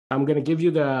I'm going to give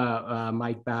you the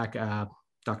mic back,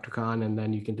 Dr. Khan, and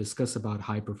then you can discuss about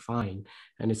Hyperfine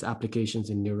and its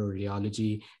applications in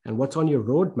neuroradiology and what's on your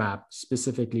roadmap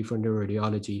specifically for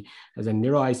neuroradiology. As a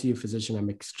neuro ICU physician,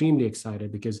 I'm extremely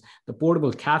excited because the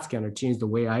portable CAT scanner changed the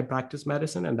way I practice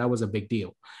medicine, and that was a big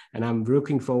deal. And I'm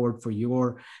looking forward for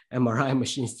your MRI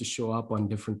machines to show up on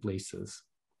different places.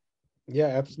 Yeah,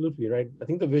 absolutely, right. I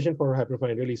think the vision for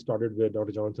Hyperfine really started with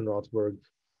Dr. Jonathan Rothberg,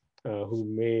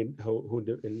 who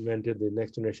invented the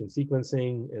next generation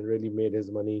sequencing and really made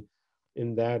his money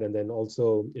in that. And then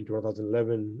also in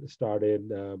 2011 started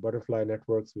Butterfly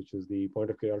Networks, which is the point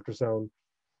of care ultrasound.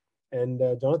 And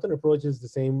Jonathan approaches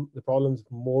the problems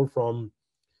more from,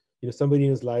 somebody in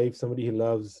his life, somebody he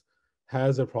loves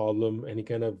has a problem, and he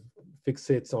kind of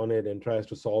fixates on it and tries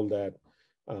to solve that,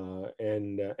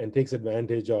 and takes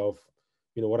advantage of,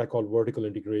 what I call vertical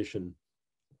integration,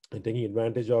 and taking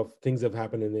advantage of things that have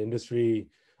happened in the industry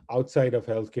outside of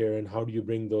healthcare, and how do you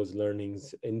bring those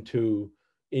learnings into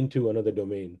another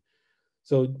domain.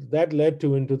 So that led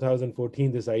to, in 2014,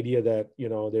 this idea that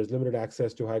there's limited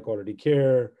access to high quality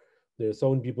care. There's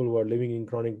so many people who are living in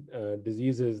chronic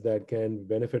diseases that can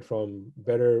benefit from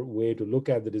better way to look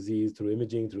at the disease through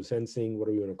imaging, through sensing,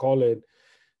 whatever you want to call it.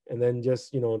 And then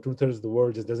just, 2/3 of the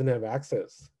world just doesn't have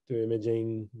access to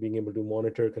imaging, being able to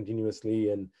monitor continuously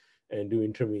and do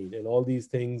intervene. And all these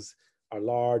things are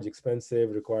large,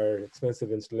 expensive, require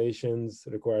expensive installations,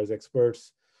 requires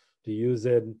experts to use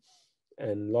it,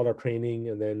 and a lot of training,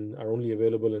 and then are only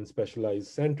available in specialized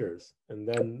centers. And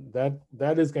then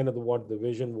that is kind of what the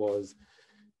vision was.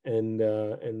 And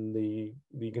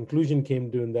the conclusion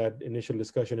came to in that initial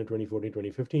discussion in 2014,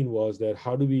 2015 was that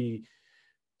how do we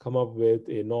come up with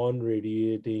a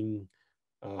non-radiating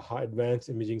high advanced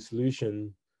imaging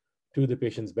solution to the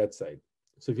patient's bedside.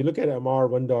 So if you look at MR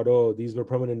 1.0, these were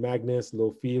permanent magnets, low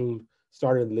field,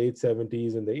 started in the late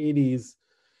 70s and the 80s.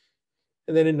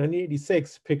 And then in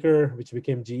 1986, Picker, which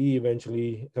became GE,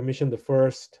 eventually commissioned the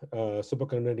first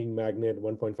superconducting magnet,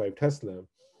 1.5 Tesla.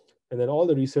 And then all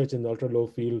the research in the ultra low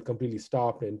field completely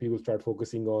stopped, and people start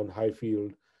focusing on high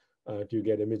field to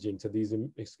get imaging. So these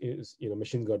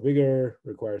machines got bigger,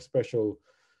 require special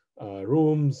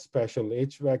rooms, special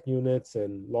HVAC units,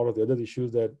 and a lot of the other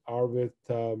issues that are with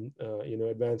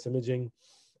advanced imaging.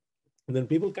 And then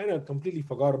people kind of completely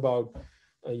forgot about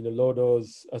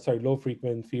low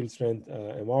frequent field strength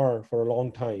MR for a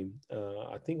long time.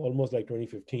 I think almost like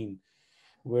 2015,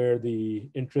 where the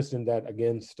interest in that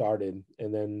again started.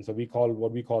 And then so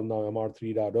what we call now MR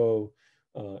 3.0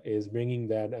 is bringing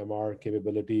that MR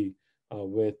capability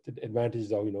with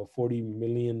advantages of 40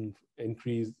 million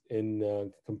increase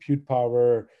in compute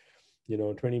power,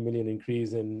 20 million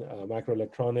increase in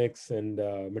microelectronics and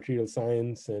material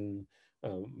science, and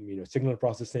signal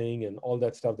processing, and all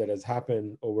that stuff that has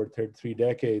happened over 3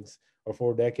 decades or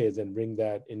 4 decades, and bring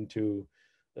that into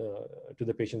to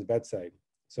the patient's bedside.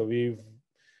 So we've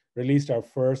released our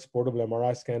first portable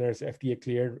MRI scanners, FDA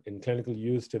cleared, in clinical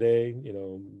use today.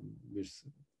 We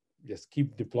just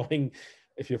keep deploying.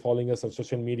 If you're following us on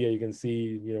social media, you can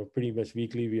see, pretty much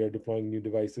weekly, we are deploying new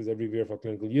devices everywhere for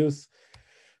clinical use.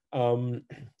 And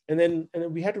then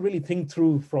we had to really think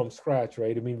through from scratch,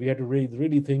 right? I mean, we had to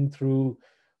really think through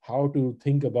how to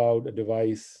think about a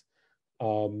device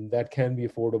that can be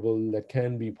affordable, that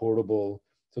can be portable.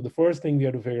 So the first thing we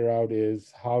had to figure out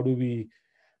is, how do we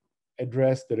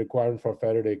address the requirement for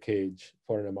Faraday cage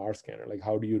for an MR scanner? Like,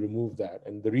 how do you remove that?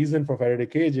 And the reason for Faraday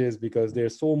cage is because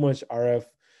there's so much RF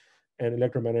and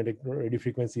electromagnetic radio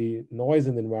frequency noise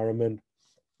in the environment.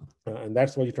 And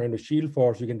that's what you're trying to shield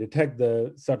for, so you can detect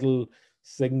the subtle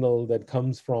signal that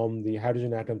comes from the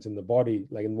hydrogen atoms in the body,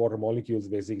 like in water molecules,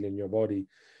 basically, in your body.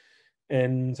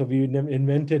 And so we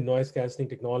invented noise canceling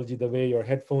technology. The way your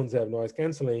headphones have noise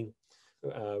canceling,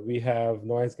 we have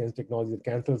noise canceling technology that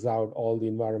cancels out all the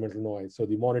environmental noise. So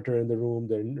the monitor in the room,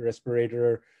 the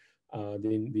respirator,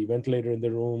 the ventilator in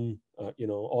the room,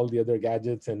 all the other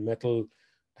gadgets and metal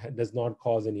does not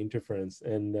cause any interference.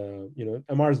 And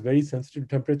MR is very sensitive to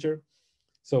temperature,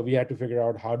 so we had to figure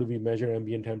out how do we measure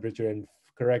ambient temperature and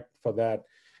correct for that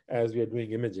as we are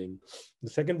doing imaging.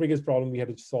 The second biggest problem we had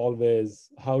to solve is,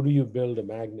 how do you build a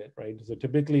magnet, right? So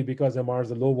typically, because MR is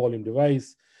a low volume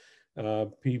device,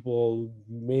 people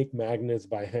make magnets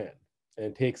by hand, and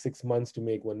it takes 6 months to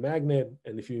make one magnet.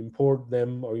 And if you import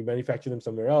them or you manufacture them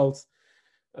somewhere else,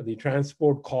 the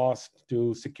transport cost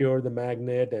to secure the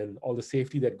magnet and all the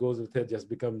safety that goes with it just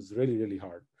becomes really, really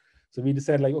hard. So we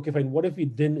decided, like, okay, fine, what if we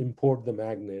didn't import the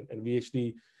magnet, and we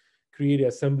actually create an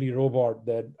assembly robot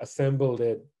that assembled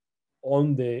it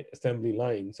on the assembly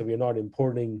line, so we're not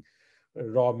importing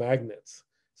raw magnets.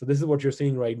 So this is what you're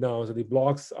seeing right now. So the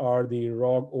blocks are the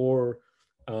raw ore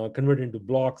converted into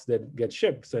blocks that get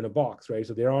shipped in a box, right?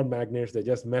 So they're not magnets, they're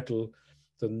just metal.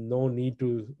 So no need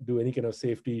to do any kind of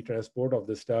safety transport of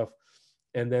this stuff.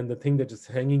 And then the thing that is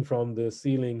hanging from the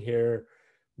ceiling here,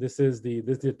 this is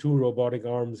the two robotic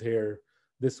arms here.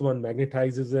 This one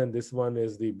magnetizes and this one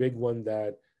is the big one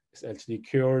that essentially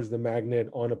cures the magnet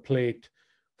on a plate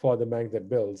for the magnet that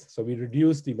builds. So we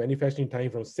reduce the manufacturing time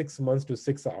from 6 months to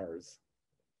 6 hours.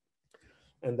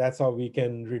 And that's how we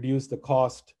can reduce the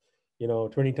cost,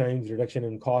 20 times reduction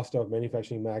in cost of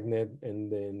manufacturing magnet,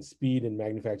 and then speed in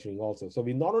manufacturing also. So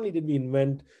we not only did we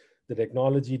invent the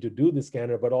technology to do the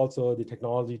scanner, but also the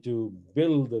technology to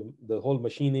build the whole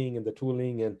machining and the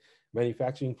tooling and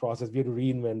manufacturing process. We had to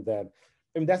reinvent that.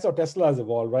 I mean, that's how Tesla has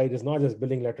evolved, right? It's not just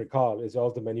building electric car, it's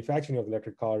also the manufacturing of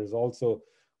electric car is also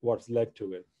what's led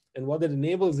to it. And what it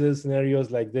enables is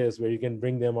scenarios like this, where you can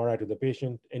bring the MRI to the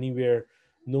patient anywhere,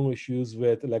 no issues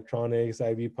with electronics,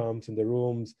 IV pumps in the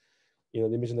rooms. The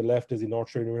image on the left is the North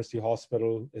Shore University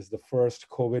Hospital. Is the first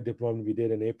COVID deployment we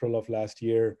did in April of last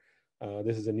year.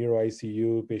 This is a neuro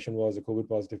ICU. Patient was a COVID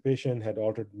positive patient, had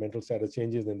altered mental status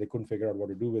changes, and they couldn't figure out what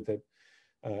to do with it.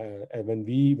 And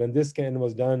when this scan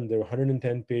was done, there were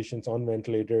 110 patients on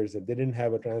ventilators, and they didn't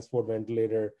have a transport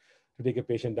ventilator to take a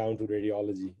patient down to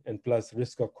radiology, and plus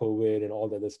risk of COVID and all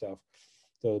the other stuff.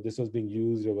 So this was being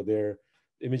used over there.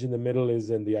 Image in the middle is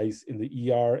in the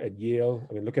ER at Yale.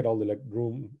 I mean, look at all the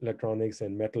room electronics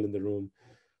and metal in the room.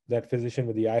 That physician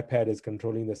with the iPad is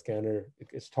controlling the scanner.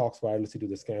 It talks wirelessly to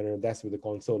the scanner. That's where the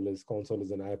console is. Console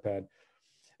is an iPad.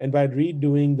 And by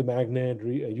redoing the magnet,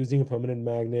 using a permanent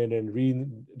magnet and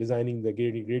redesigning the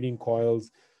grading coils,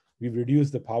 we've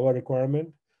reduced the power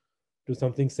requirement to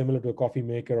something similar to a coffee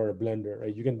maker or a blender,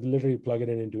 right? You can literally plug it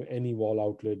into any wall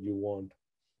outlet you want.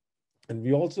 And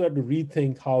we also had to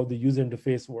rethink how the user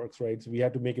interface works, right? So we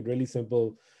had to make it really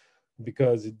simple,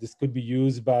 because this could be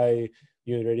used by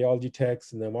radiology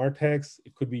techs and MR techs.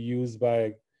 It could be used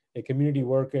by a community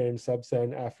worker in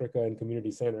sub-Saharan Africa and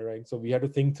community center, right? So we had to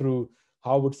think through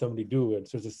how would somebody do it.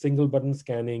 So it's a single button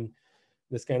scanning.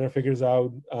 The scanner figures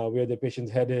out where the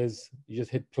patient's head is. You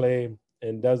just hit play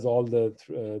and does all the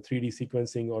 3D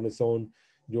sequencing on its own.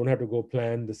 You don't have to go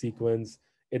plan the sequence.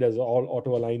 It does all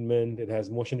auto alignment. It has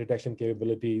motion detection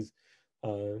capabilities,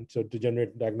 so to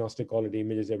generate diagnostic quality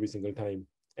images every single time.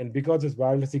 And because it's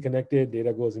wirelessly connected,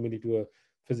 data goes immediately to a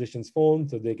physician's phone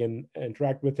so they can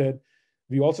interact with it.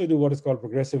 We also do what is called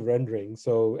progressive rendering.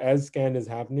 So as scan is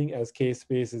happening, as case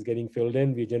space is getting filled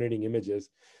in, we're generating images.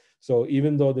 So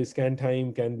even though the scan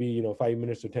time can be 5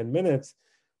 minutes to 10 minutes,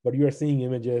 but you are seeing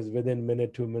images within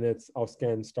minute, 2 minutes of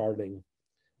scan starting.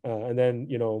 And then,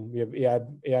 we have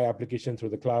AI application through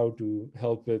the cloud to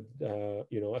help with,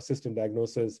 assistant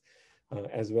diagnosis,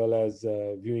 as well as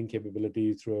viewing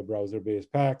capability through a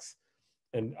browser-based PACS.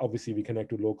 And obviously, we connect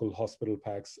to local hospital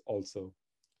PACS also.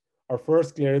 Our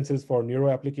first clearances for neuro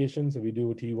applications, so we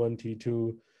do T1,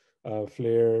 T2,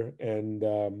 FLAIR, and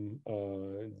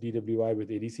DWI with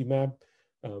ADC map.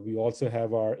 We also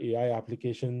have our AI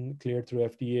application cleared through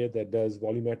FDA that does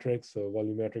volumetrics, so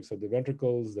volumetrics of the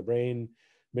ventricles, the brain,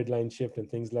 midline shift,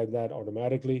 and things like that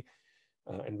automatically.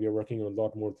 And we are working on a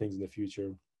lot more things in the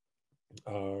future.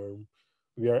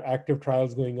 We are active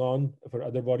trials going on for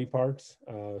other body parts.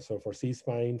 So for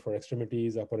C-spine, for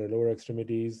extremities, upper and lower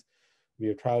extremities. We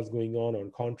have trials going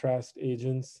on contrast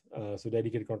agents. So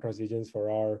dedicated contrast agents for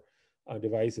our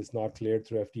device is not cleared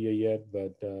through FDA yet,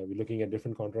 but we're looking at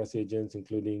different contrast agents,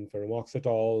 including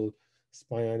ferumoxytol,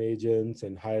 spion agents,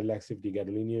 and higher laxivity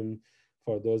gadolinium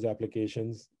for those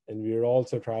applications. And we are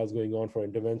also trials going on for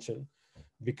intervention.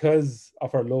 Because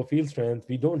of our low field strength,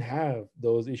 we don't have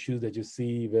those issues that you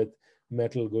see with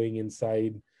metal going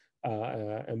inside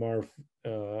MR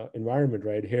environment,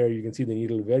 right? Here you can see the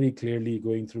needle very clearly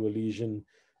going through a lesion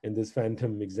in this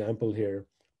phantom example here.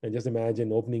 And just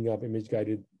imagine opening up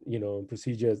image-guided,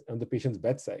 procedures on the patient's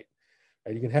bedside.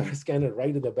 Right? You can have a scanner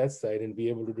right at the bedside and be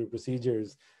able to do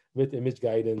procedures with image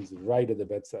guidance right at the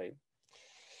bedside.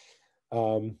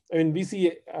 We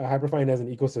see Hyperfine as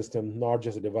an ecosystem, not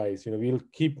just a device. We'll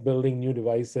keep building new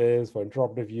devices for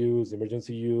interoperative use,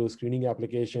 emergency use, screening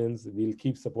applications. We'll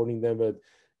keep supporting them with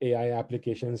AI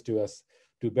applications to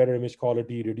better image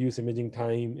quality, reduce imaging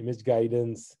time, image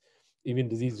guidance, even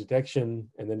disease detection.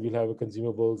 And then we'll have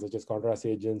consumables such as contrast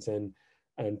agents and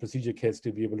procedure kits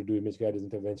to be able to do image guidance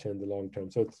intervention in the long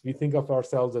term. So we think of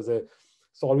ourselves as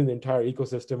solving the entire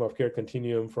ecosystem of care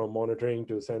continuum, from monitoring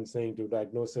to sensing to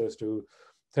diagnosis to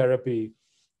therapy.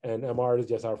 And MR is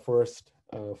just our first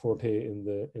forte in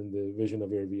the vision of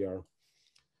where we are.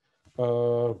 I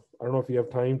don't know if you have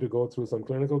time to go through some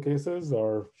clinical cases,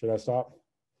 or should I stop?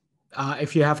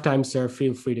 If you have time, sir,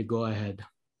 feel free to go ahead.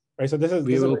 Right. So this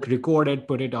We is will record it,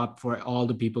 put it up for all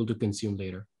the people to consume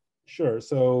later. sure.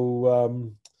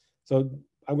 So I'm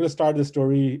going to start the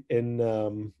story in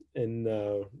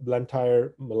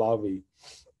Blantyre, Malawi.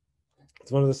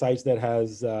 It's one of the sites that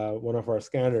has one of our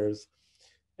scanners.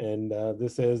 And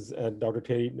this is Dr.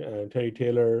 Terry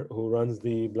Taylor, who runs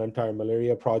the Blantyre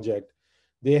Malaria Project.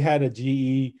 They had a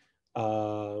GE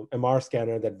MR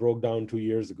scanner that broke down 2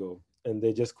 years ago, and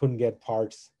they just couldn't get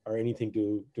parts or anything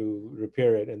to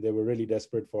repair it. And they were really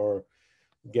desperate for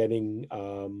getting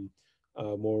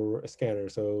more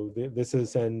scanners. So this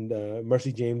is and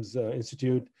Mercy James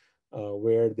Institute,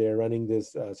 where they're running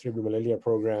this cerebral malaria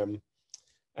program.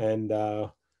 And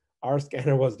our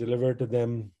scanner was delivered to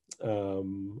them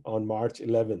on March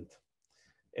 11th.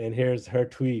 And here's her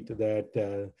tweet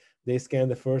that they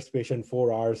scanned the first patient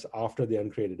 4 hours after they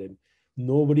uncrated it.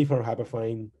 Nobody from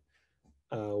Hyperfine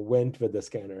went with the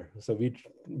scanner. So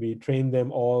we trained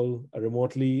them all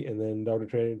remotely, and then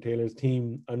Dr. Taylor's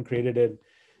team uncrated it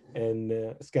and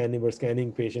we're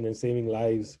scanning patient and saving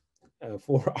lives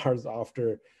 4 hours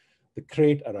after the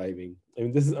crate arriving. I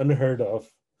mean, this is unheard of,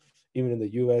 even in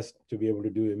the US, to be able to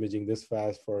do imaging this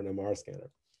fast for an MR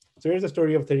scanner. So here's the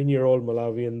story of 13-year-old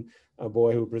Malawian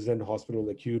boy who presented to hospital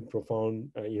with acute,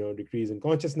 profound, decrease in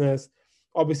consciousness.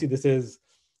 Obviously, this is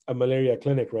a malaria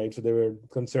clinic, right? So they were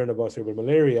concerned about cerebral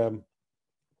malaria.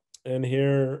 And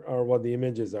here are what the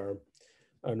images are.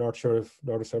 I'm not sure if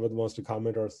Dr. Sarvat wants to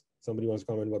comment or somebody wants to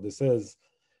comment what this is.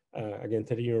 Again,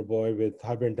 13-year-old boy with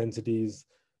hyperintensities,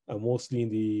 mostly in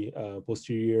the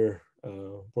posterior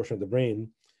portion of the brain.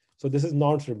 So this is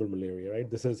non-cerebral malaria, right?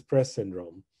 This is Press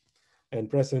syndrome. And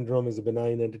Press syndrome is a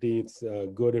benign entity. It's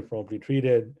good if promptly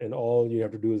treated. And all you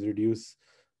have to do is reduce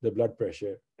the blood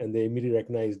pressure. And they immediately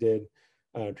recognized it,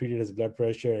 treated his blood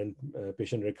pressure, and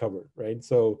patient recovered, right?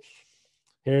 So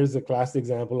here's a classic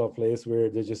example of a place where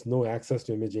there's just no access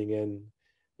to imaging. And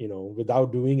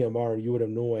without doing MR, you would have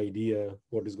no idea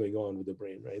what is going on with the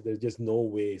brain, right? There's just no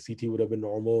way. CT would have been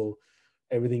normal.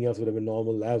 Everything else would have been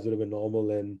normal. Labs would have been normal.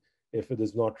 And if it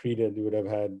is not treated, you would have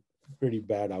had pretty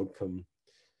bad outcome.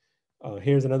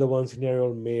 Here's another one,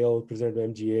 scenario: male presented to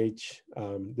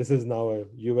MGH. This is now a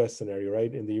US scenario,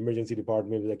 right? In the emergency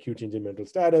department with acute change in mental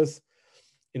status.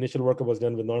 Initial workup was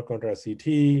done with non-contrast CT.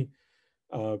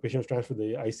 Patient was transferred to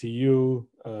the ICU.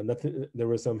 There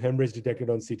was some hemorrhage detected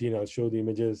on CT, and I'll show the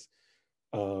images.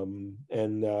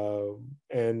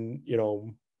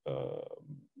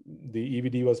 The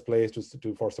EVD was placed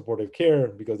for supportive care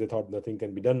because they thought nothing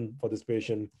can be done for this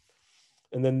patient.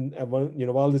 And then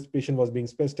while this patient was being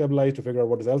stabilized to figure out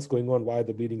what is else going on, why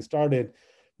the bleeding started,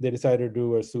 they decided to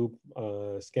do a SOUP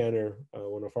scanner,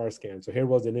 one of our scans. So here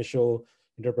was the initial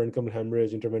interparenchymal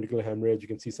hemorrhage, interventricular hemorrhage. You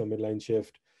can see some midline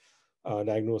shift.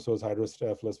 Diagnosis was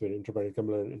hydrocephalus with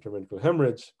interparenchymal and interventricular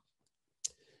hemorrhage.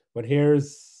 But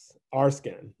here's our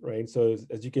scan, right? So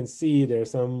as you can see,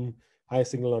 there's some high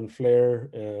signal on flare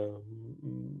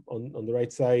on the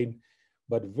right side,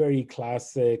 but very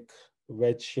classic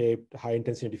wedge-shaped,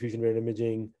 high-intensity diffusion rate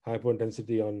imaging,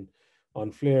 hypointensity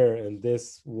on flare, and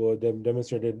this would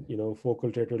demonstrated,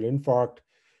 focal territorial infarct.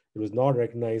 It was not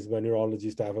recognized by neurology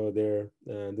staff over there.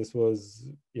 And this was,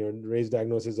 raised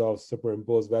diagnosis of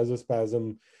superimposed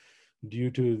vasospasm due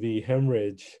to the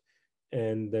hemorrhage,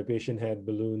 and the patient had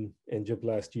balloon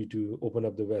angioplasty to open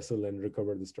up the vessel and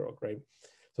recover the stroke, right?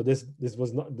 So this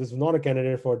was not a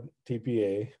candidate for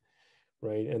TPA,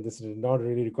 right? And this did not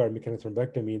really require mechanical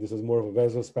thrombectomy. This was more of a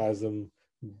vasospasm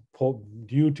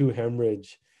due to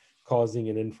hemorrhage causing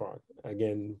an infarct.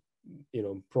 Again,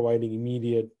 providing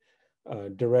immediate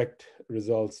direct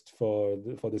results for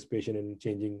this patient and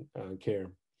changing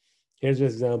care. Here's an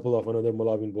example of another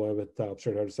Malawian boy with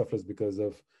obstructive hydrocephalus because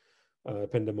of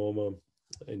ependymoma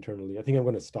internally. I think I'm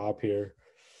going to stop here.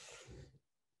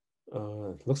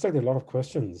 Looks like there are a lot of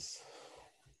questions.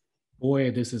 Boy,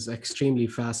 this is extremely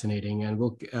fascinating. And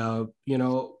we'll,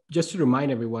 just to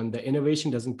remind everyone, the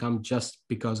innovation doesn't come just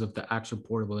because of the actual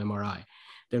portable MRI.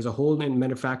 There's a whole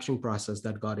manufacturing process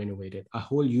that got innovated, a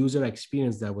whole user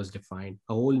experience that was defined,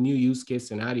 a whole new use case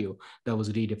scenario that was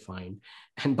redefined.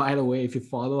 And by the way, if you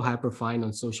follow Hyperfine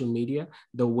on social media,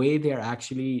 the way they're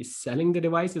actually selling the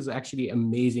device is actually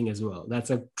amazing as well. That's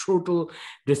a total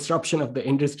disruption of the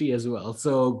industry as well.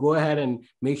 So go ahead and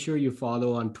make sure you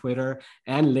follow on Twitter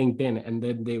and LinkedIn. And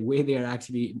then the way they're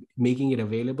actually making it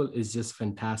available is just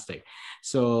fantastic.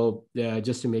 So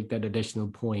just to make that additional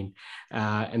point,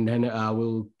 and then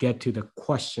we'll get to the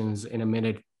questions in a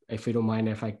minute. If you don't mind,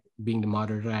 being the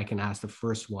moderator, I can ask the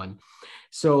first one.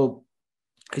 So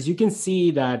as you can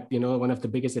see that, one of the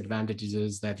biggest advantages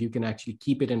is that you can actually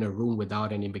keep it in a room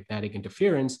without any magnetic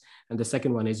interference. And the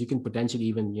second one is you can potentially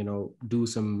even, do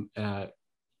some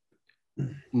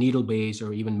needle-based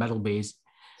or even metal-based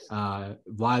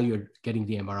while you're getting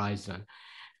the MRIs done.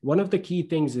 One of the key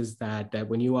things is that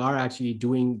when you are actually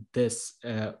doing this,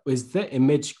 is the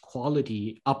image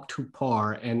quality up to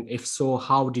par? And if so,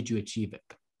 how did you achieve it?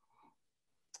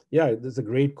 Yeah, that's a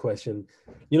great question.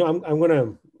 I'm going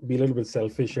to be a little bit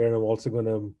selfish here. I'm also going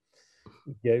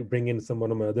to bring in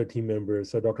one of my other team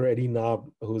members. So Dr. Eddie Knob,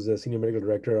 who's a senior medical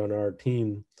director on our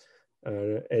team.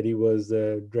 Eddie was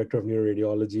the director of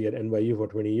neuroradiology at NYU for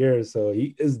 20 years. So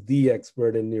he is the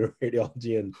expert in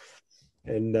neuroradiology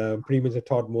and pretty much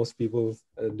taught most people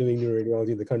doing neuroradiology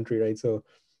in the country, right? So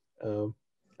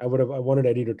I wanted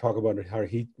Eddie to talk about how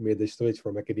he made the switch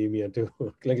from academia to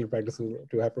clinical practice to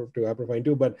Hyperfine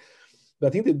too. But I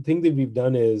think the thing that we've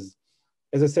done is,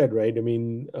 as I said, right? I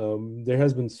mean, there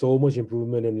has been so much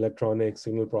improvement in electronic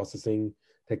signal processing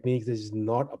techniques that is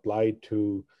not applied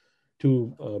to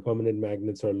permanent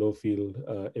magnets or low field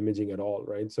imaging at all,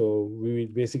 right? So we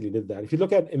basically did that. If you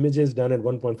look at images done at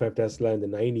 1.5 Tesla in the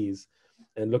 90s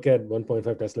and look at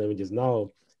 1.5 Tesla images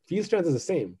now, field strength is the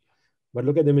same. But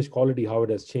look at the image quality, how it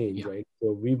has changed, right?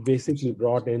 So we basically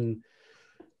brought in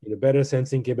better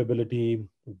sensing capability,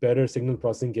 better signal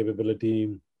processing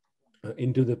capability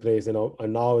into the place. And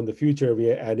now in the future,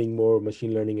 we are adding more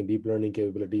machine learning and deep learning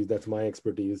capabilities. That's my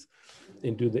expertise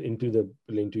into the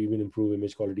plane to even improve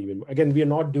image quality. Even again, we are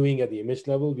not doing at the image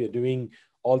level. We are doing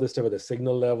all this stuff at the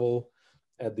signal level,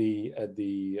 at the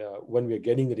when we are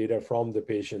getting the data from the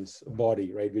patient's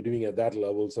body, right? We're doing at that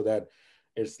level so that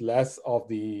it's less of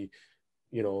the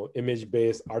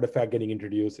image-based artifact getting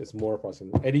introduced. It's more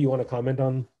processing. Eddie, you want to comment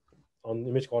on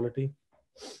image quality?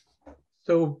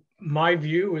 So my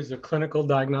view as a clinical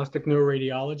diagnostic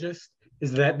neuroradiologist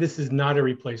is that this is not a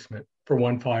replacement for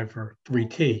 1.5 or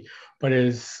 3T, but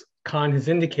as Khan has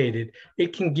indicated,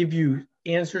 it can give you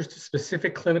answers to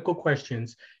specific clinical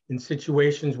questions in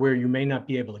situations where you may not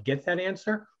be able to get that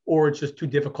answer, or it's just too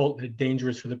difficult and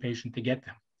dangerous for the patient to get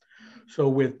them. So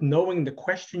with knowing the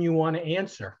question you want to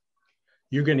answer,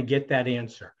 you're going to get that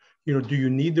answer. Do you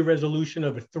need the resolution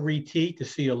of a 3T to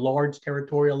see a large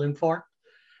territorial infarct?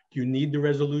 Do you need the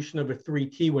resolution of a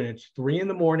 3T when it's 3 in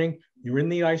the morning, you're in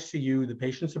the ICU, the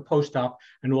patient's a post-op,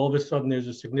 and all of a sudden there's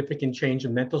a significant change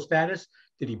in mental status?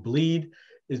 Did he bleed?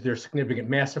 Is there a significant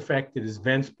mass effect? Did his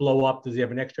vents blow up? Does he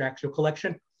have an extraaxial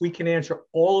collection? We can answer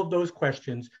all of those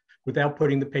questions without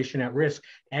putting the patient at risk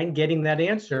and getting that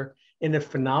answer in a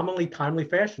phenomenally timely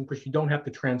fashion, because you don't have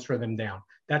to transfer them down.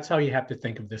 That's how you have to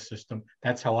think of this system.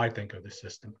 That's how I think of this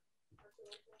system.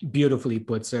 Beautifully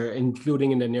put, sir.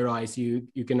 Including in the neuro ICU,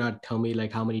 you cannot tell me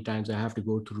like how many times I have to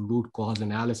go through root cause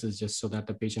analysis just so that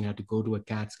the patient had to go to a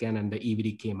CAT scan and the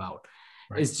EVD came out.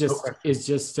 Right. It's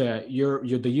just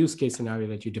the use case scenario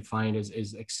that you defined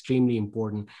is extremely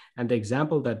important. And the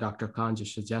example that Dr. Khan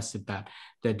just suggested, that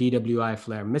the DWI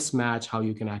flare mismatch, how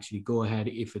you can actually go ahead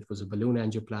if it was a balloon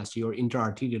angioplasty or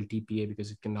intraarterial TPA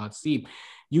because it cannot seep,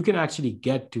 you can actually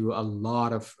get to a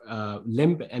lot of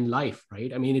limb and life,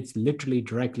 right? I mean, it's literally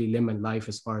directly limb and life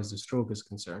as far as the stroke is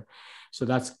concerned. So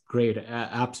that's great,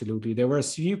 absolutely. There were a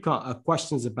few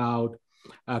questions about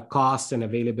cost and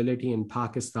availability in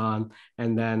Pakistan.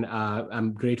 And then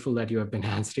I'm grateful that you have been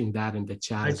answering that in the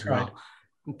chat as well.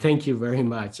 Thank you very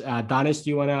much. Danish,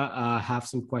 do you want to have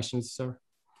some questions, sir?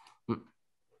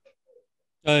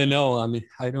 No, I mean,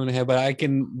 I don't have, but I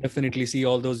can definitely see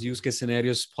all those use case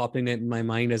scenarios popping in my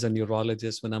mind as a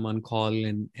neurologist when I'm on call,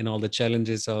 and all the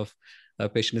challenges of a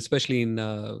patient, especially in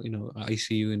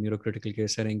ICU and neurocritical care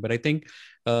setting. But I think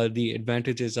the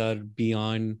advantages are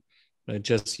beyond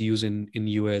just use in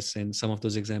US, and some of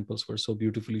those examples were so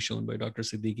beautifully shown by Dr.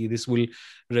 Siddiqui. This will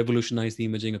revolutionize the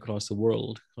imaging across the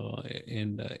world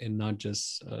and not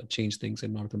just change things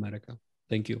in North America.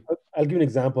 Thank you. I'll give you an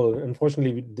example.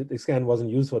 Unfortunately, the scan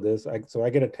wasn't used for this. So I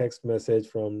get a text message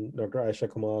from Dr.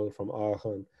 Aisha Kamal from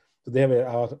Aachen. So they have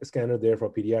a scanner there for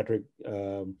pediatric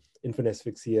infant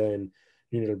asphyxia and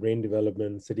neonatal brain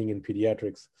development sitting in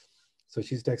pediatrics. So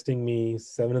she's texting me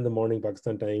 7 in the morning,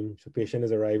 Pakistan time. So patient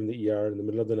has arrived in the ER in the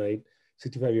middle of the night,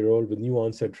 65-year-old with new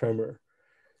onset tremor.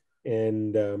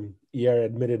 And ER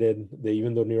admitted it.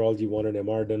 Even though neurology wanted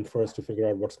MR done first to figure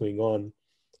out what's going on,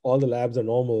 all the labs are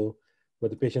normal, but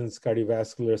the patient's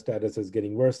cardiovascular status is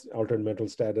getting worse. Altered mental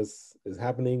status is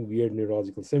happening, weird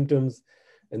neurological symptoms,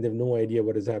 and they have no idea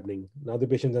what is happening. Now the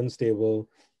patient's unstable.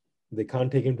 They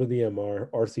can't take him to the MR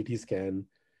or CT scan,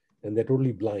 and they're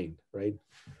totally blind, right?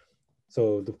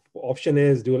 So the option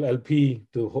is dual LP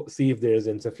to see if there's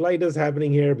encephalitis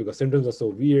happening here because symptoms are so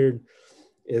weird.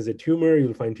 is a tumor,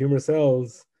 you'll find tumor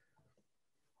cells.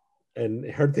 And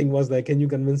her thing was like, can you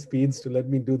convince PEDS to let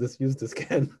me use the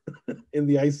scan in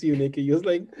the ICU and AKU? I was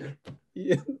like,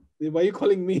 yeah, why are you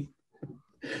calling me?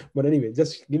 But anyway,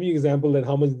 just give you an example that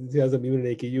how much enthusiasm even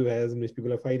an AKU has, and which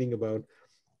people are fighting about,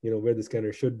 where the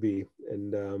scanner should be.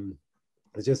 And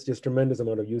it's just tremendous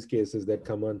amount of use cases that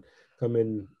come in,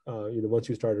 once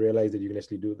you start to realize that you can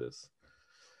actually do this.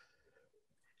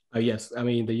 Yes, I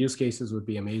mean, the use cases would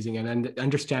be amazing. And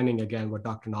understanding, again, what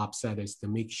Dr. Knopp said is to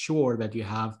make sure that you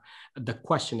have the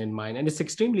question in mind. And it's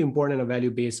extremely important in a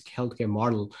value-based healthcare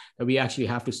model that we actually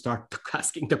have to start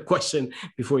asking the question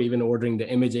before even ordering the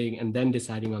imaging and then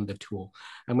deciding on the tool.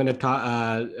 I'm going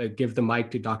to give the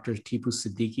mic to Dr. Tipu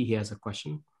Siddiqui. He has a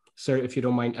question. Sir, if you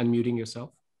don't mind unmuting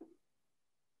yourself.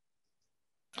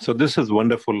 So this is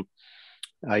wonderful.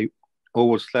 I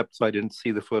overslept, so I didn't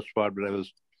see the first part, but I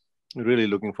was really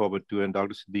looking forward to, and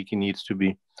Dr. Siddiqui needs to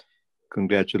be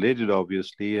congratulated,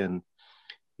 obviously, and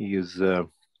he is,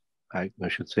 I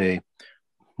should say,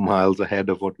 miles ahead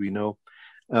of what we know.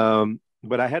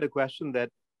 But I had a question that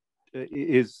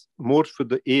is more for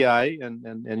the AI, and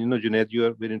Junaid, you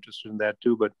are very interested in that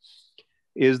too, but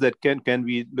is that can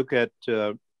we look at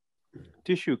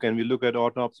tissue? Can we look at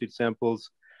autopsy samples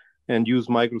and use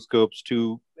microscopes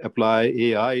to apply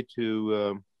AI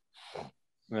to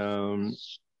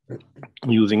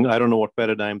using, I don't know what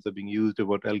paradigms are being used or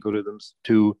what algorithms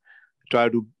to try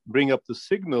to bring up the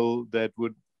signal that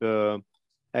would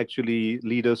actually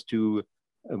lead us to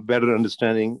a better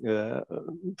understanding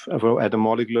at a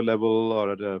molecular level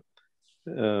or at a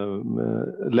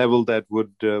level that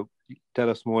would tell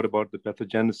us more about the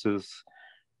pathogenesis,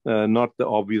 not the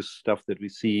obvious stuff that we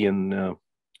see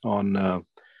on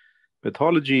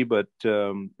pathology, but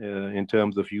in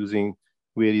terms of using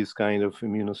various kind of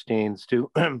immunostains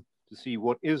to to see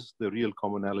what is the real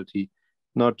commonality,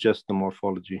 not just the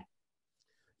morphology.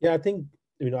 Yeah, I think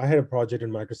I had a project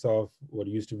in Microsoft what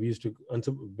we used to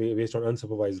based on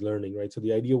unsupervised learning, right? So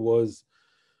the idea was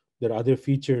there are other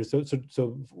features.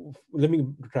 So let me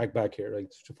track back here, right?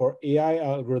 So for AI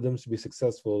algorithms to be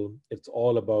successful, it's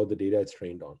all about the data it's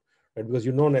trained on, right? Because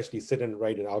you don't actually sit and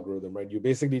write an algorithm, right? You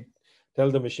basically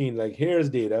tell the machine like, here's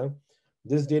data.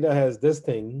 This data has this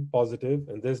thing positive,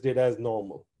 and this data is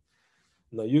normal.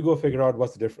 Now you go figure out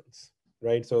what's the difference,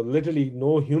 right? So literally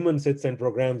no human sits and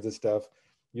programs this stuff.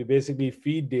 You basically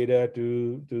feed data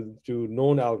to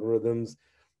known algorithms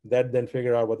that then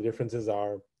figure out what the differences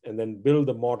are and then build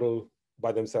the model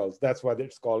by themselves. That's why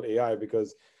it's called AI,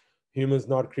 because humans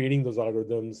not creating those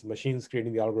algorithms, machines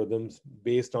creating the algorithms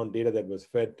based on data that was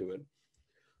fed to it.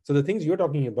 So the things you're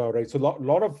talking about, right? So a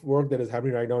lot of work that is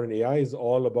happening right now in AI is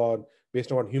all about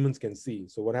based on what humans can see.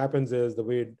 So what happens is the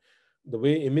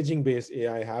way imaging-based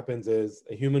AI happens is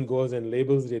a human goes and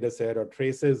labels the data set or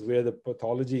traces where the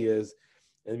pathology is,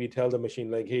 and we tell the machine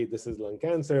like, hey, this is lung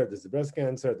cancer, this is breast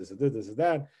cancer, this is this, this is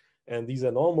that, and these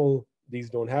are normal, these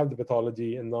don't have the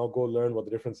pathology, and now go learn what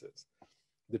the difference is.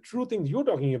 The true things you're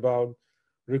talking about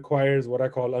requires what I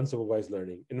call unsupervised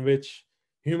learning, in which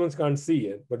humans can't see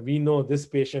it, but we know this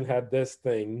patient had this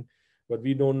thing, but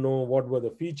we don't know what were the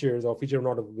features or feature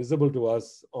not visible to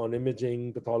us on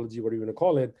imaging, pathology, what are you going to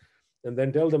call it, and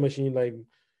then tell the machine like,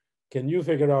 can you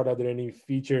figure out are there any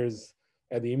features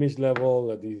at the image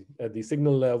level, at the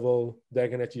signal level that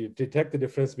can actually detect the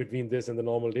difference between this and the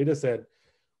normal data set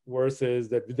versus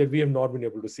that we have not been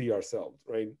able to see ourselves,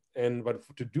 right? But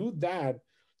to do that,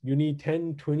 you need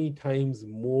 10, 20 times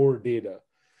more data.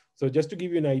 So just to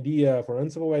give you an idea, for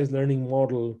unsupervised learning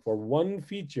model, for one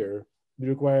feature, we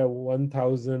require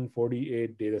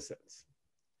 1,048 data sets,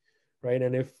 right?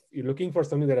 And if you're looking for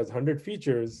something that has 100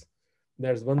 features,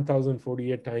 there's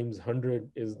 1,048 times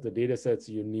 100 is the data sets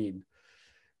you need,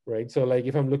 right? So like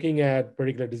if I'm looking at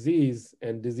particular disease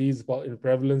and disease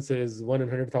prevalence is 1 in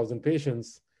 100,000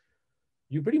 patients,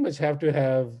 you pretty much have to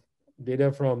have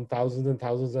data from thousands and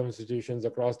thousands of institutions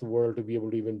across the world to be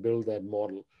able to even build that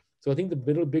model. So I think the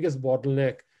biggest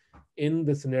bottleneck in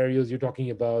the scenarios you're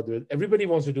talking about, everybody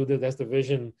wants to do this, that's the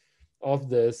vision of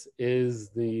this, is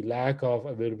the lack of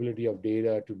availability of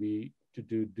data to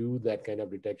do that kind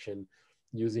of detection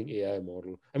using AI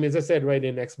model. I mean, as I said, right,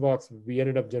 in Xbox, we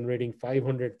ended up generating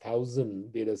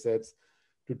 500,000 data sets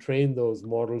to train those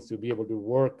models to be able to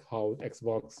work how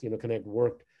Xbox Connect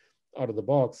worked out of the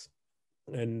box.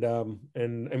 And I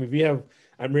mean,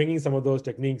 I'm bringing some of those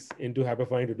techniques into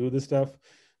Hyperfine to do this stuff,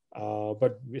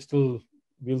 but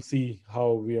we'll see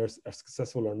how we are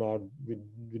successful or not.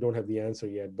 We don't have the answer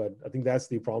yet, but I think that's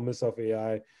the promise of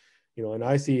AI, and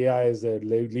I see AI as a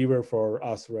lever for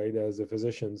us, right, as a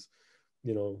physicians.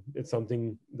 It's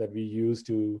something that we use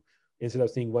to instead of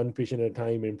seeing one patient at a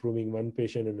time, improving one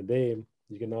patient in a day,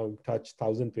 you can now touch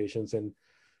 1,000 patients and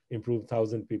improve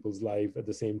 1,000 people's life at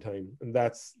the same time. And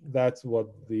that's what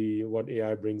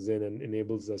AI brings in and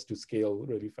enables us to scale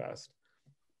really fast.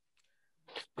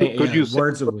 Could you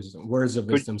words of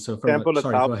wisdom. So from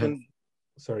sorry, go ahead.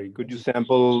 Sorry. Could you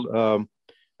sample?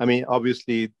 I mean,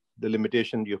 obviously, the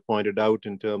limitation you pointed out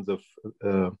in terms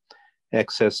of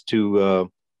access to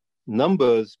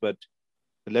numbers, but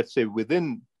let's say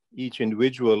within each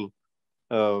individual,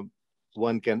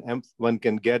 one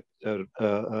can get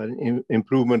an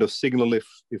improvement of signal if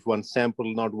one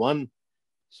sample not one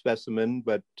specimen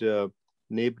but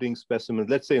neighboring specimens.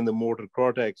 Let's say in the motor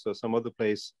cortex or some other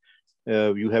place,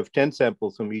 you have 10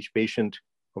 samples from each patient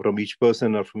or from each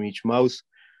person or from each mouse,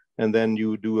 and then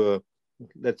you do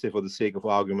let's say for the sake of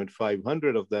argument,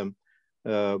 500 of them,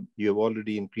 you have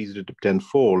already increased it to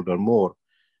 10-fold or more.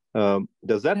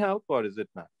 Does that help, or is it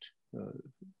not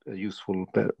useful?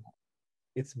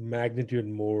 It's magnitude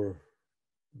more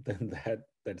than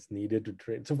that's needed to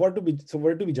train. So for it to be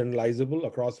generalizable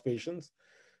across patients,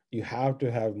 you have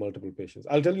to have multiple patients.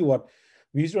 I'll tell you what,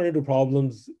 we used to run into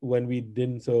problems when we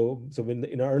didn't. So when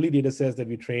in our early data sets that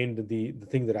we trained, the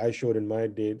thing that I showed in my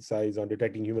data size on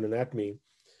detecting human anatomy,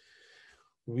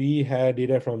 we had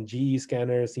data from GE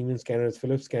scanners, Siemens scanners,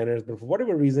 Philips scanners, but for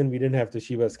whatever reason, we didn't have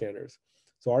Toshiba scanners.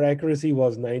 So our accuracy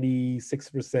was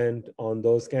 96% on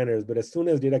those scanners. But as soon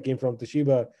as data came from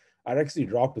Toshiba, our accuracy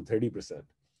dropped to 30%.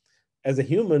 As a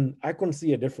human, I couldn't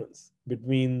see a difference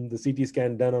between the CT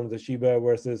scan done on Toshiba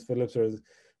versus Philips or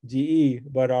GE,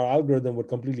 but our algorithm would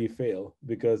completely fail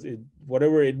because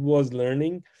whatever it was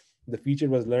learning, the feature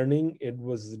was learning, it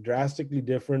was drastically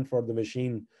different for the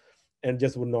machine and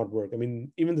just would not work. I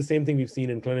mean, even the same thing we've seen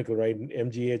in clinical, right?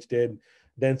 MGH did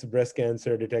dense breast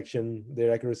cancer detection.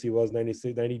 Their accuracy was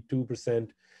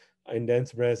 92% in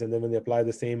dense breast. And then when they apply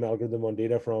the same algorithm on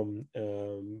data from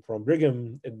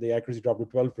Brigham, the accuracy dropped to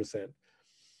 12%,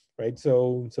 right?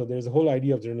 So there's a whole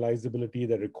idea of generalizability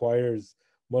that requires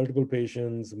multiple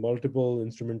patients, multiple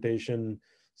instrumentation,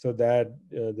 so that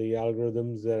the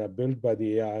algorithms that are built by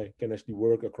the AI can actually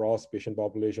work across patient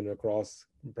population, across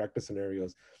practice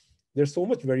scenarios. There's so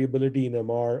much variability in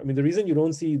MR. I mean, the reason you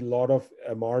don't see a lot of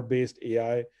MR-based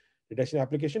AI detection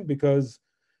application because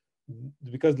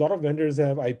a lot of vendors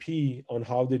have IP on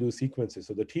how they do sequences.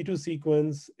 So the T2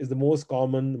 sequence is the most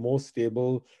common, most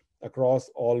stable across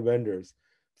all vendors.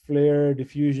 Flare,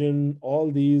 diffusion, all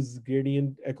these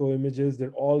gradient echo images,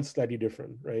 they're all slightly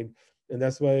different, right? And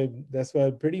that's why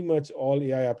pretty much all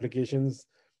AI applications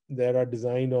that are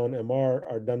designed on MR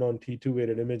are done on T2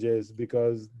 weighted images,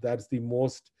 because that's the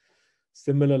most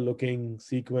similar looking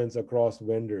sequence across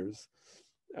vendors.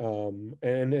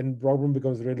 And problem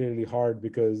becomes really, really hard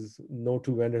because no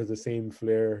two vendors have the same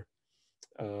flare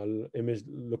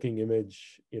looking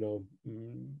image,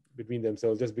 between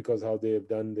themselves, just because how they've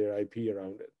done their IP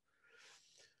around it.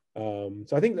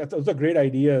 So I think those are great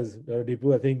ideas,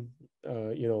 Deepu. I think,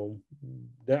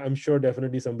 I'm sure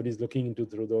definitely somebody's looking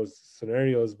through those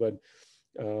scenarios, but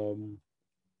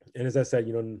and as I said,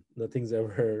 nothing's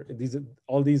ever,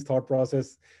 all these thought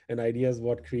process and ideas,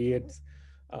 what creates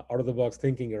out of the box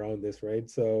thinking around this, right?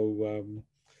 So,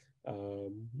 I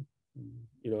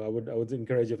would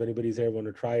encourage, if anybody's here want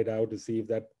to try it out to see if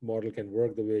that model can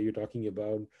work the way you're talking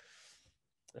about.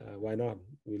 Why not?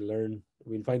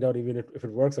 We'll find out even if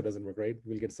it works or doesn't work, right?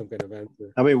 We'll get some kind of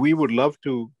answer. I mean, we would love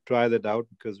to try that out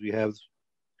because we have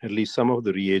at least some of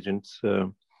the reagents.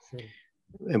 Sure.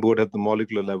 And both at the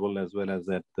molecular level as well as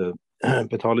at the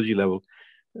pathology level.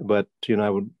 But,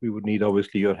 we would need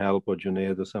obviously your help, or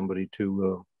Junaid or somebody,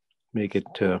 to make it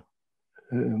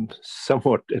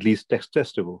somewhat at least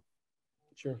testable.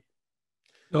 Sure.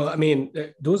 No, I mean,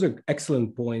 those are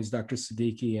excellent points, Dr.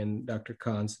 Siddiqui and Dr.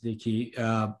 Khan.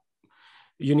 Siddiqui,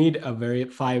 you need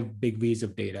 5 big V's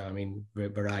of data. I mean,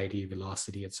 variety,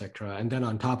 velocity, etc. And then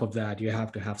on top of that, you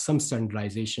have to have some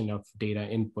standardization of data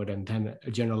input, and then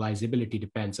generalizability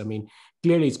depends. I mean,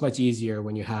 clearly it's much easier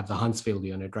when you have the Huntsville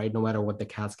unit, right? No matter what the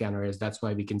CAT scanner is. That's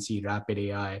why we can see Rapid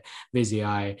AI, Viz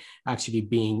AI actually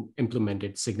being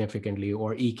implemented significantly,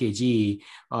 or EKG,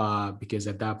 because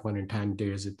at that point in time,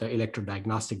 there's the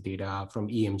electrodiagnostic data from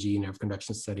EMG nerve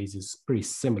conduction studies is pretty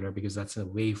similar because that's a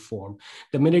waveform.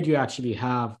 The minute you actually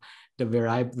have the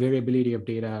variability of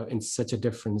data in such a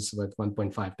difference with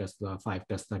 1.5 Tesla, 5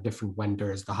 Tesla, different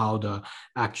vendors, how the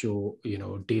actual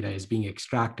data is being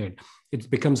extracted, it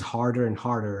becomes harder and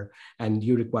harder, and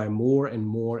you require more and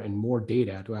more and more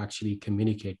data to actually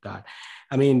communicate that.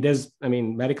 I mean,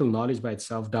 medical knowledge by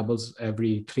itself doubles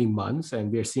every 3 months,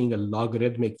 and we're seeing a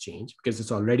logarithmic change because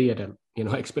it's already at a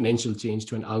exponential change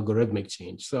to an algorithmic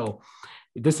change. So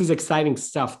this is exciting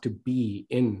stuff to be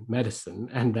in medicine.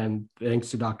 And then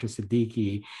thanks to Dr.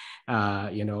 Siddiqui,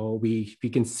 we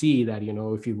can see that,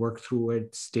 if you work through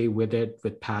it, stay with it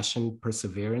with passion,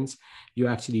 perseverance, you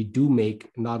actually do make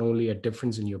not only a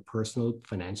difference in your personal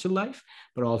financial life,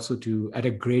 but also at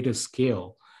a greater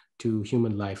scale to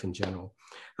human life in general.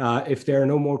 If there are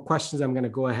no more questions, I'm going to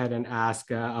go ahead and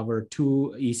ask our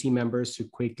two EC members to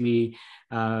quickly,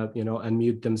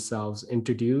 unmute themselves,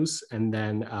 introduce, and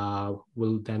then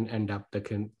we'll then end up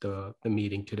the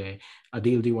meeting today.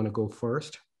 Adil, do you want to go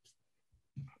first?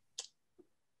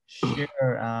 Sure.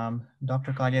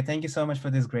 Dr. Kalia, thank you so much for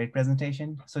this great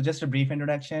presentation. So just a brief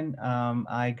introduction.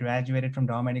 I graduated from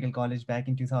Dow Medical College back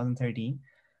in 2013.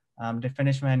 To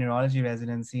finish my neurology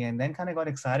residency, and then kind of got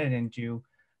excited into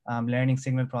learning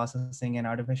signal processing and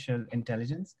artificial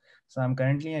intelligence. So I'm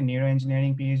currently a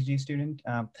neuroengineering PhD student,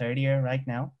 third year right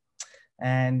now.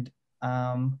 And,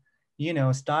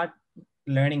 start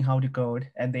learning how to code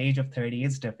at the age of 30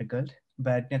 is difficult,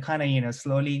 but kind of,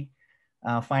 slowly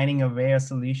finding a way or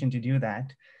solution to do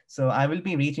that. So I will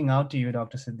be reaching out to you,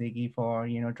 Dr. Siddiqui, for,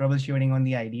 troubleshooting on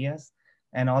the ideas.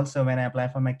 And also when I apply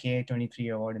for my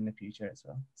KA23 award in the future as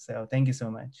well. So thank you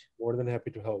so much. More than happy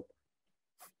to help.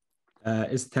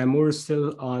 Is Taimur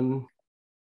still on?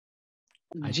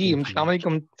 Ji, Assalamu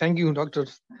alaikum. Thank you, Dr.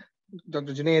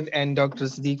 Junaid and Dr.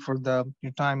 Siddiq for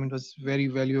your time. It was very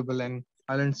valuable and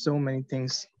I learned so many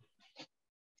things.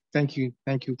 Thank you.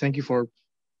 Thank you. Thank you for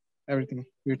everything,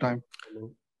 your time.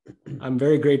 I'm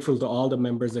very grateful to all the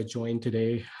members that joined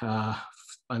today.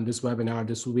 On this webinar.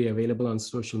 This will be available on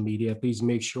social media. Please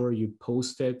make sure you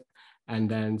post it and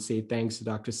then say thanks to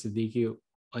Dr. Siddiqui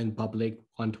in public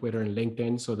on Twitter and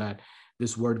LinkedIn so that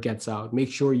this word gets out.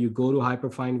 Make sure you go to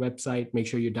Hyperfine website, make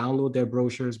sure you download their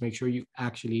brochures, make sure you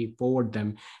actually forward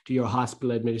them to your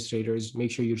hospital administrators, make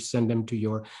sure you send them to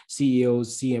your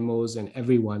CEOs, CMOs, and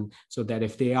everyone so that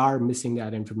if they are missing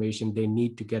that information, they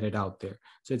need to get it out there.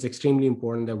 So it's extremely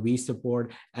important that we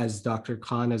support, as Dr.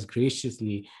 Khan has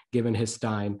graciously given his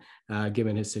time,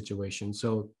 given his situation.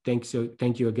 So thank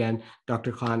you again.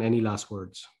 Dr. Khan, any last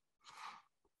words?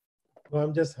 Well,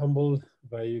 I'm just humbled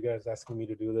by you guys asking me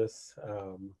to do this.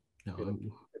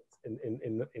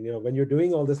 When you're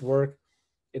doing all this work,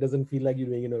 it doesn't feel like you're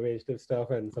doing innovative stuff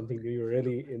and something you're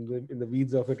really in the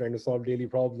weeds of it, trying to solve daily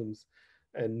problems.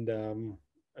 And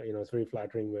it's very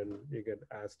flattering when you get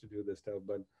asked to do this stuff.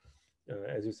 But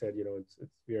as you said, it's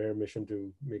our mission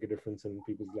to make a difference in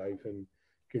people's life and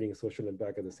creating a social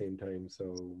impact at the same time.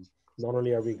 So not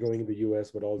only are we growing in the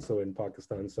US, but also in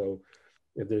Pakistan. So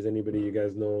if there's anybody you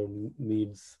guys know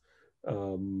needs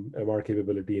MR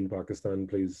capability in Pakistan,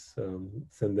 please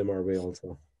send them our way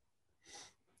also.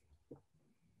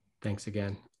 Thanks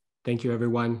again. Thank you,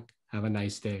 everyone. Have a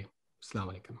nice day.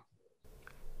 Assalamu alaikum.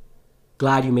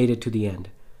 Glad you made it to the end.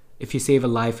 If you save a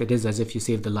life, it is as if you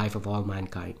saved the life of all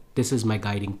mankind. This is my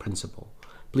guiding principle.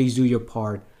 Please do your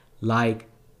part, like,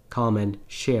 comment,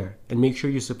 share, and make sure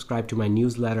you subscribe to my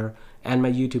newsletter and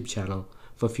my YouTube channel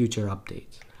for future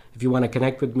updates. If you want to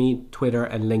connect with me, Twitter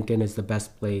and LinkedIn is the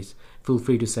best place. Feel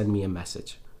free to send me a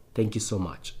message. Thank you so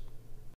much.